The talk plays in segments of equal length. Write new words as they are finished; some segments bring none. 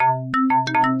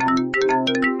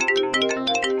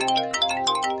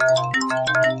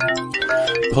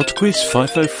PodQuiz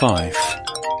 505.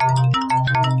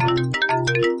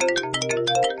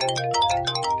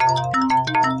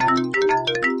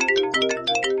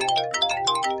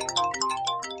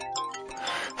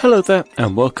 Hello there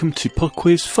and welcome to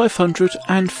PodQuiz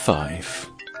 505.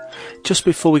 Just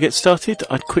before we get started,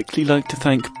 I'd quickly like to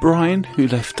thank Brian, who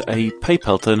left a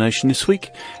PayPal donation this week.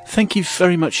 Thank you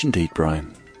very much indeed,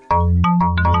 Brian.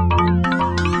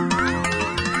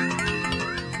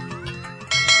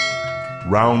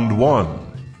 Round 1.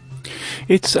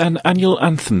 It's an annual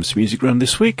anthems music round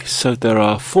this week, so there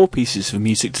are 4 pieces of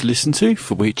music to listen to,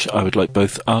 for which I would like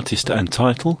both artist and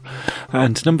title.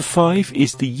 And number 5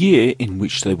 is the year in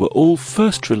which they were all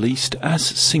first released as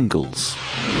singles.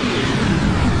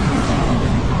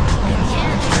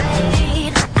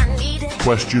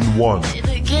 Question 1.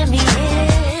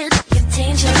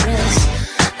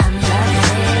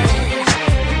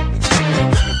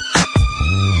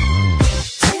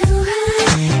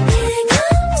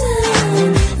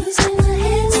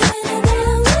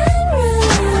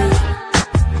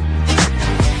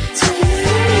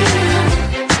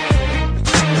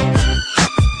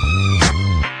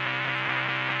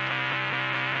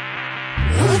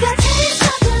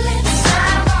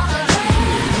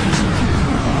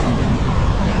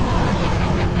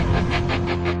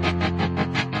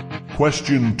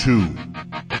 Question 2.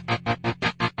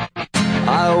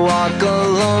 I walk a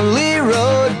lonely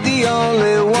road, the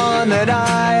only one that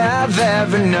I have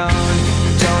ever known.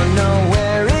 Don't know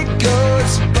where it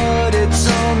goes, but it's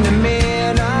home to me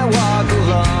and I walk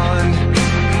alone.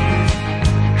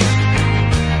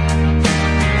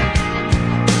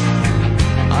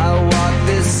 I walk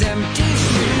this empty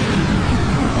street.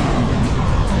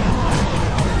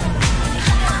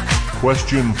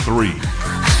 Question 3.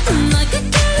 I'm like a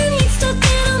cat stuck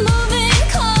in a moving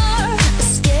car. A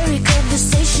scary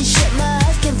conversation, shit, my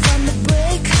eyes can't find the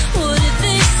break. What if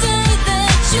they say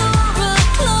that you're a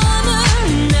climber?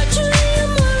 Naturally,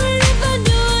 I'm worried if I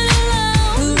do it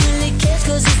alone. Who really cares?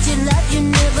 'Cause it's your life, you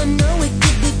never know, it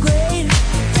could be great.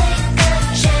 Take a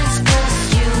chance, 'cause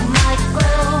you might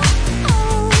grow.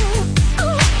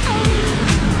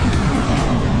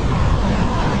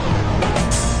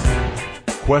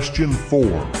 Question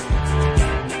 4.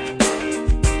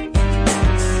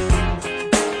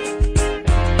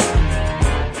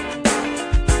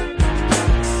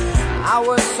 I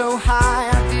was so high,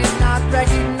 I did not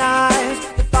recognize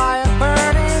the fire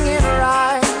burning in her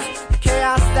eyes, the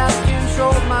chaos that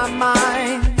controlled my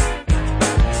mind.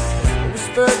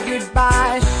 Whispered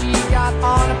goodbye, she got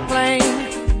on a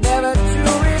plane, never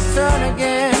to return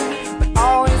again, but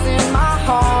always in my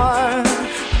heart.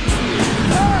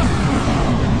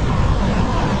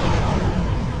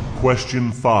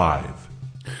 Question 5.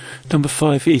 Number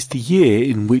 5 is the year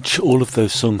in which all of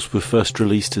those songs were first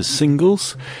released as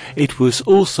singles. It was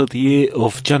also the year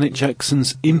of Janet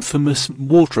Jackson's infamous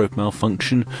wardrobe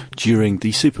malfunction during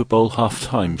the Super Bowl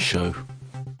halftime show.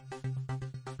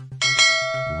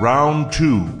 Round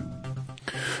 2.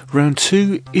 Round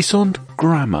 2 is on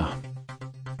grammar.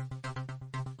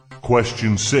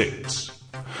 Question 6.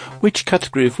 Which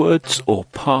category of words or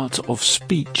part of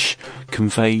speech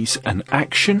conveys an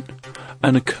action,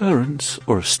 an occurrence,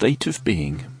 or a state of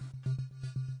being?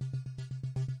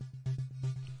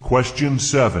 Question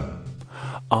 7.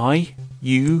 I,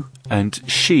 you, and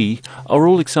she are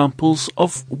all examples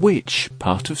of which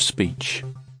part of speech?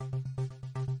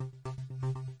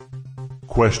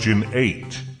 Question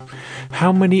 8.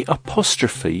 How many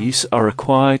apostrophes are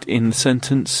required in the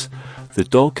sentence, "The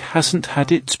dog hasn't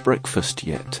had its breakfast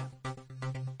yet"?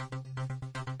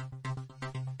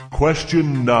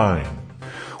 Question 9.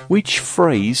 Which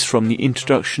phrase from the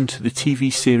introduction to the TV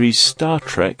series Star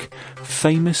Trek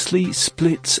famously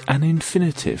splits an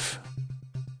infinitive?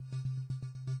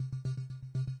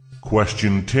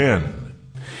 Question 10.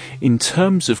 In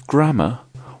terms of grammar,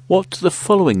 what do the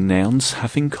following nouns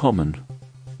have in common?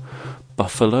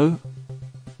 Buffalo,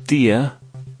 deer,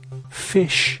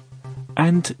 fish,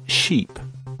 and sheep.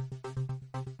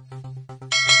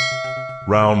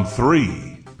 Round 3.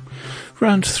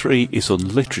 Round 3 is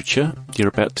on literature. You're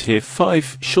about to hear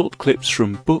 5 short clips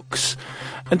from books,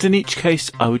 and in each case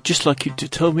I would just like you to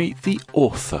tell me the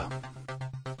author.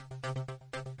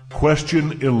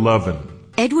 Question 11.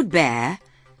 Edward Bear,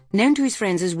 known to his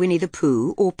friends as Winnie the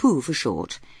Pooh, or Pooh for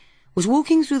short, was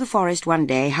walking through the forest one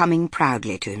day humming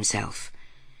proudly to himself.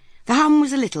 The hum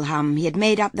was a little hum he had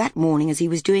made up that morning as he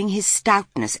was doing his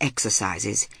stoutness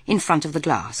exercises in front of the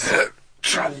glass.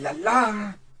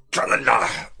 Tra-la-la, tra-la-la,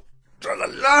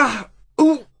 tra-la-la,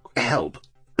 ooh, help,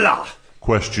 la.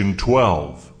 Question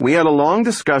 12. We had a long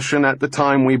discussion at the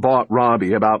time we bought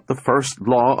Robbie about the first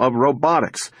law of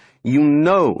robotics. you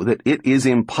know that it is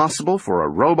impossible for a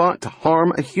robot to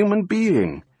harm a human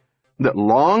being. That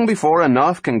long before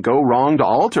enough can go wrong to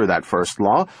alter that first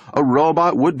law, a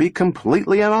robot would be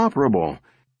completely inoperable.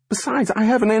 Besides, I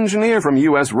have an engineer from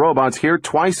U.S. Robots here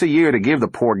twice a year to give the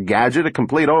poor gadget a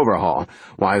complete overhaul.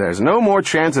 Why, there's no more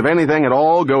chance of anything at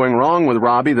all going wrong with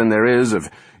Robbie than there is of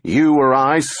you or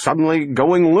I suddenly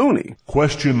going loony.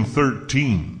 Question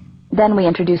 13. Then we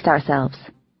introduced ourselves.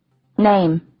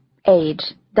 Name, age,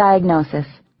 diagnosis,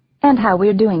 and how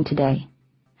we're doing today.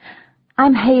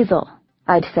 I'm Hazel,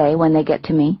 I'd say when they get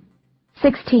to me.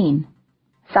 16.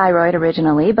 Thyroid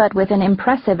originally, but with an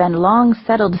impressive and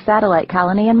long-settled satellite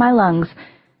colony in my lungs,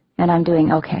 and I'm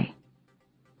doing okay.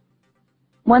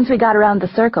 Once we got around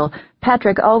the circle,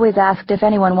 Patrick always asked if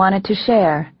anyone wanted to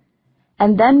share,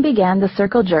 and then began the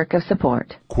circle jerk of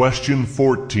support. Question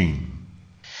 14.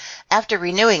 After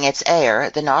renewing its air,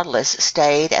 the Nautilus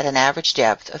stayed at an average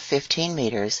depth of 15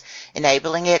 meters,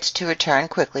 enabling it to return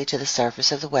quickly to the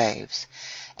surface of the waves.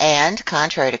 And,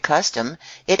 contrary to custom,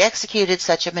 it executed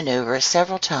such a maneuver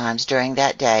several times during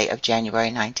that day of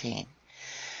January 19.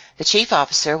 The chief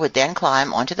officer would then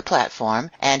climb onto the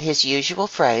platform, and his usual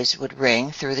phrase would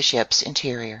ring through the ship's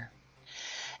interior.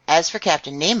 As for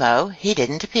Captain Nemo, he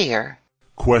didn't appear.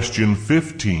 Question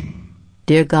 15.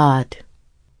 Dear God,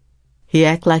 he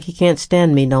act like he can't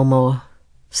stand me no more.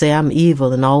 Say I'm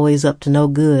evil and always up to no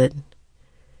good.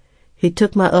 He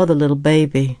took my other little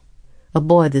baby, a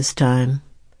boy this time.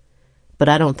 But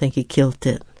I don't think he killed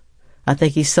it. I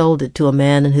think he sold it to a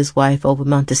man and his wife over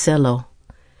Monticello.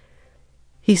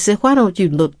 He said, why don't you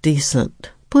look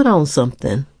decent? Put on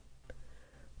something.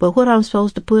 But what I'm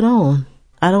supposed to put on?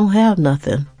 I don't have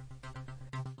nothing.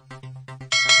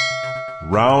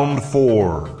 Round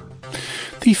 4.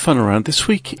 The fun around this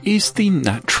week is the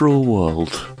natural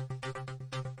world.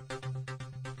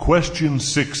 Question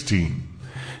 16.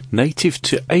 Native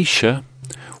to Asia,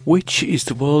 which is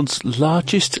the world's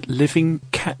largest living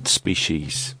cat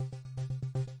species?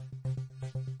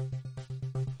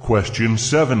 Question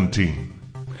 17.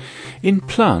 In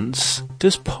plants,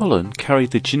 does pollen carry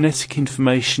the genetic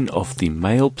information of the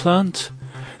male plant,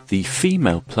 the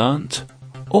female plant,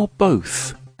 or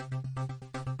both?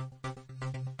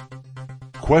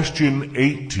 Question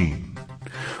 18.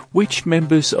 Which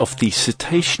members of the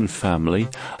cetacean family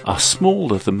are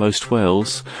smaller than most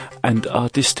whales and are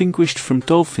distinguished from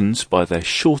dolphins by their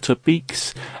shorter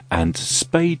beaks and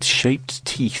spade-shaped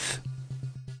teeth?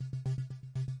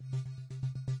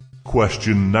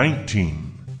 Question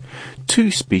 19.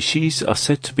 Two species are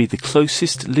said to be the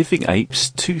closest living apes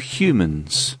to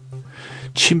humans.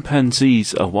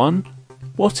 Chimpanzees are one.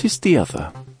 What is the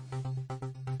other?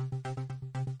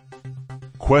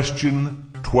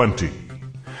 Question 20.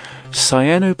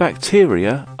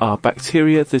 Cyanobacteria are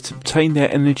bacteria that obtain their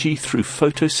energy through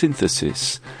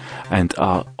photosynthesis and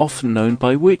are often known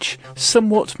by which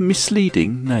somewhat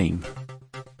misleading name?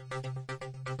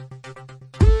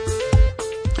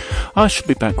 I shall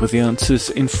be back with the answers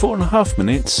in 4.5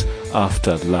 minutes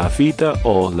after La Vida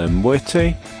o la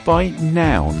Muerte by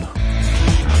Noun.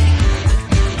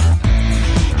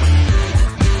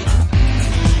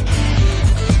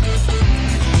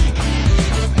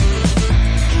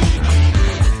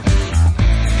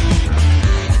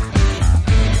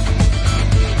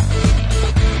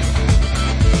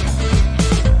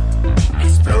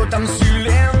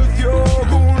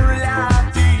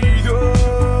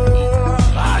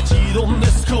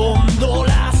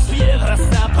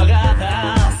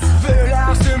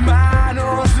 Velas de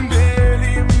manos del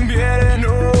invierno.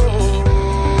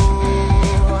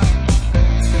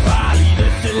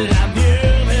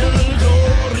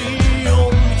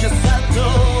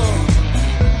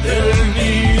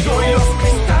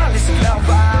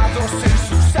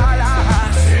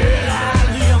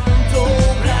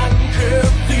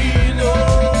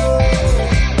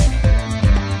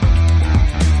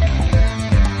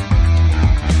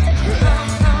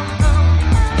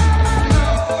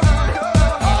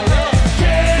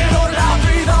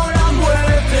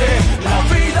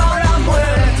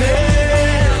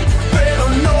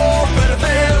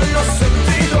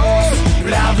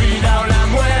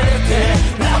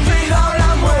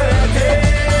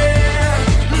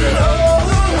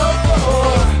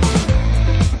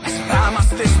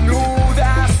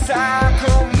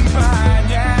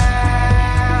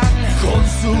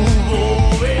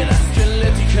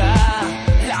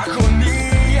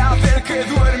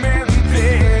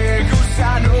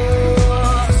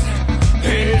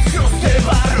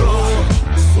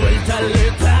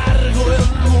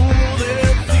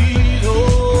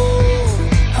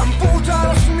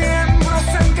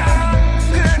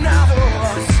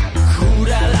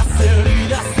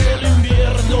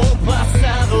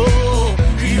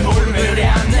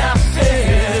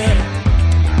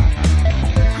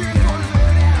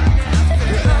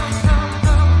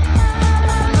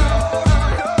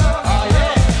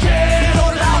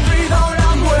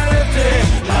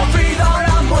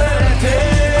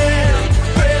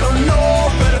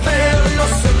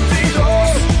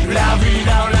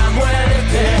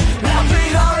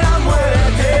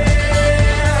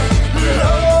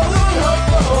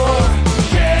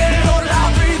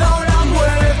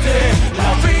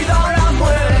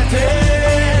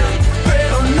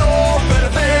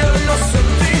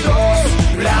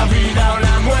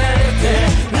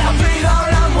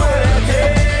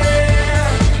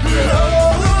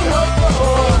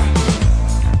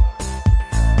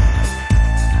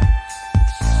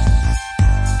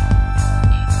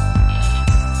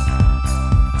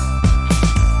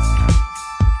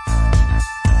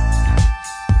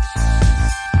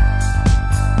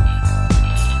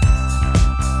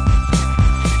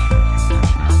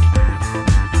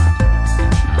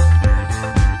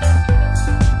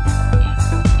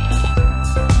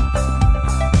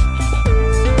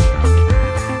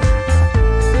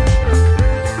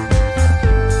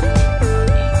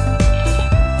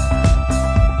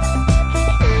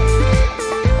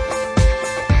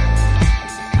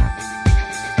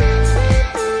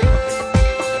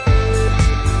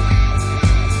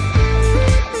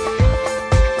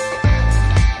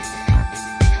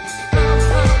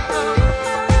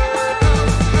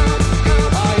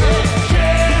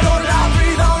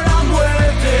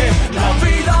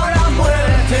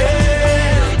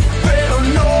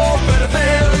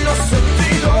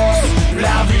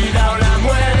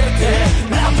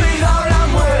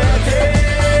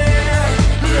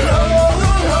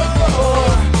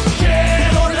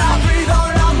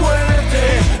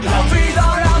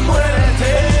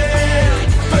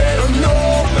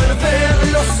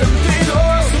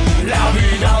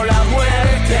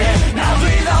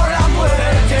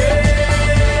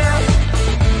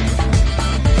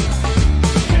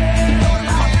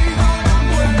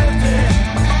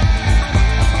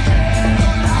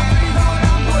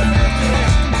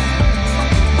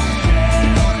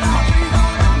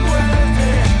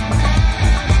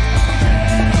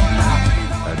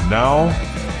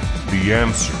 the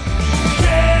answer.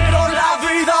 Quiero la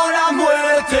vida o la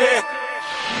muerte.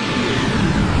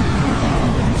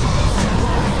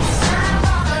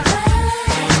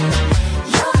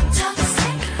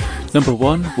 Number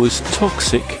 1 was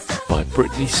Toxic by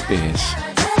Britney Spears.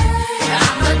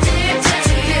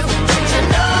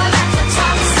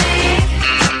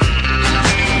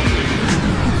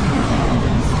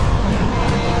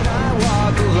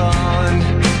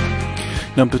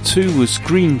 Number 2 was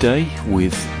Green Day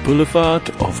with Boulevard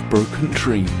of Broken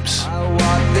Dreams. I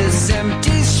walk this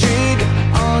empty street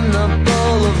on the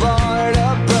boulevard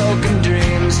of broken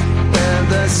dreams, where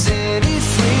the city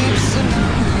sleeps.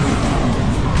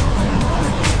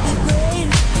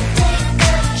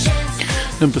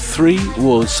 Number 3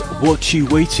 was What You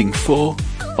Waiting For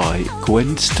by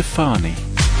Gwen Stefani.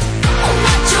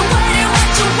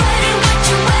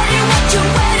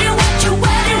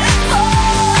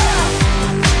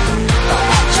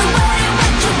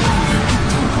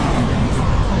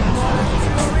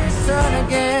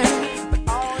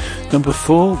 Number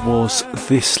 4 was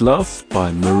This Love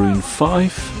by Maroon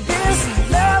 5.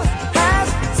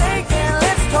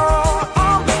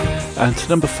 And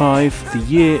number 5, the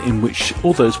year in which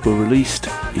all those were released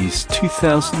is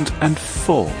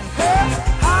 2004.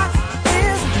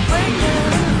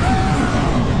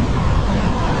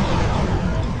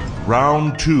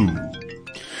 Round 2.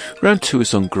 Round 2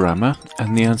 is on grammar,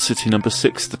 and the answer to number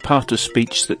 6, the part of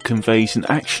speech that conveys an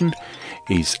action,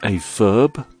 is a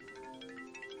verb.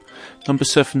 Number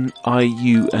 7, I,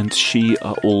 you and she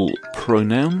are all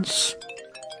pronouns.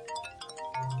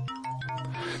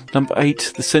 Number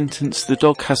 8, the sentence the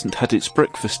dog hasn't had its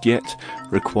breakfast yet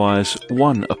requires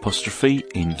one apostrophe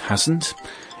in hasn't.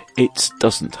 It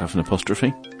doesn't have an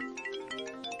apostrophe.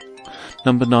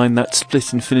 Number 9, that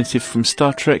split infinitive from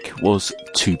Star Trek was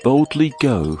to boldly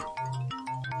go.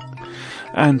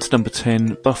 And number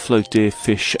 10, buffalo, deer,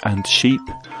 fish and sheep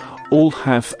all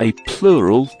have a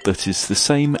plural that is the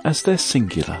same as their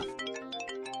singular.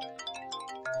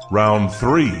 Round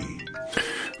 3.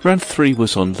 Round 3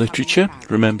 was on literature.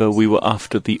 Remember, we were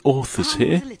after the authors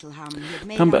here.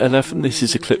 Number 11, this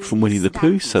is a clip from Winnie the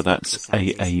Pooh, so that's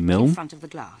A.A. Milne.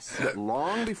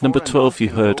 Number 12, you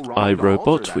heard I,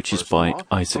 Robot, which is by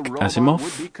Isaac Asimov.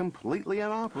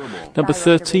 Number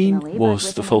 13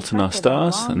 was The Fault in Our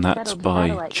Stars, and that's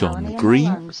by John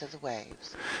Green.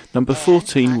 Number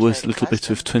 14 was a little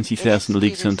bit of 20,000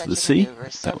 Leagues Under the Sea.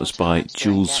 That was by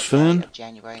Jules Verne.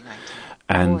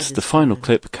 And the final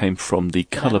clip came from The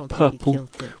Colour Purple,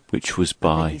 which was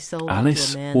by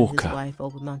Alice Walker.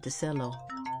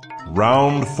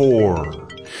 Round 4.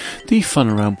 The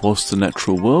fun round was the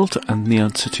natural world, and the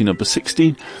answer to number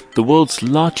 16, the world's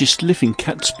largest living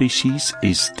cat species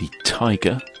is the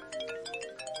tiger.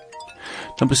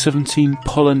 Number 17,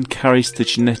 pollen carries the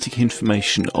genetic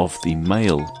information of the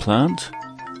male plant.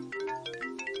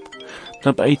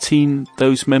 Number 18,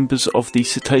 those members of the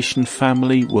cetacean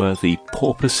family were the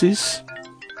porpoises.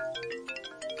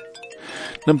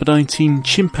 Number 19,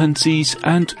 chimpanzees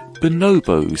and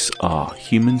bonobos are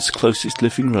humans' closest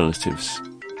living relatives.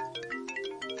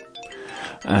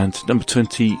 And number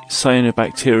 20,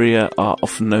 cyanobacteria are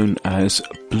often known as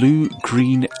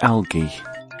blue-green algae.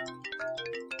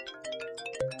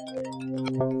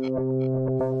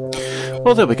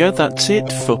 Well, there we go. That's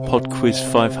it for PodQuiz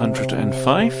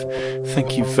 505.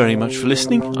 Thank you very much for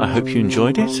listening. I hope you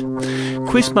enjoyed it.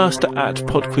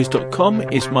 Quizmaster@podquiz.com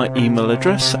is my email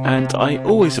address, and I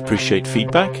always appreciate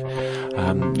feedback.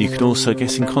 You can also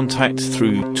get in contact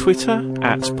through Twitter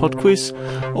 @PodQuiz,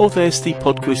 or there's the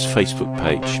PodQuiz Facebook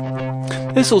page.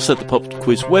 There's also the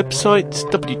PodQuiz website,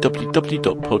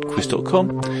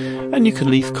 www.podquiz.com, and you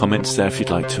can leave comments there if you'd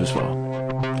like to as well.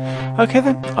 Okay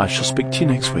then, I shall speak to you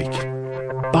next week.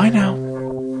 Bye now.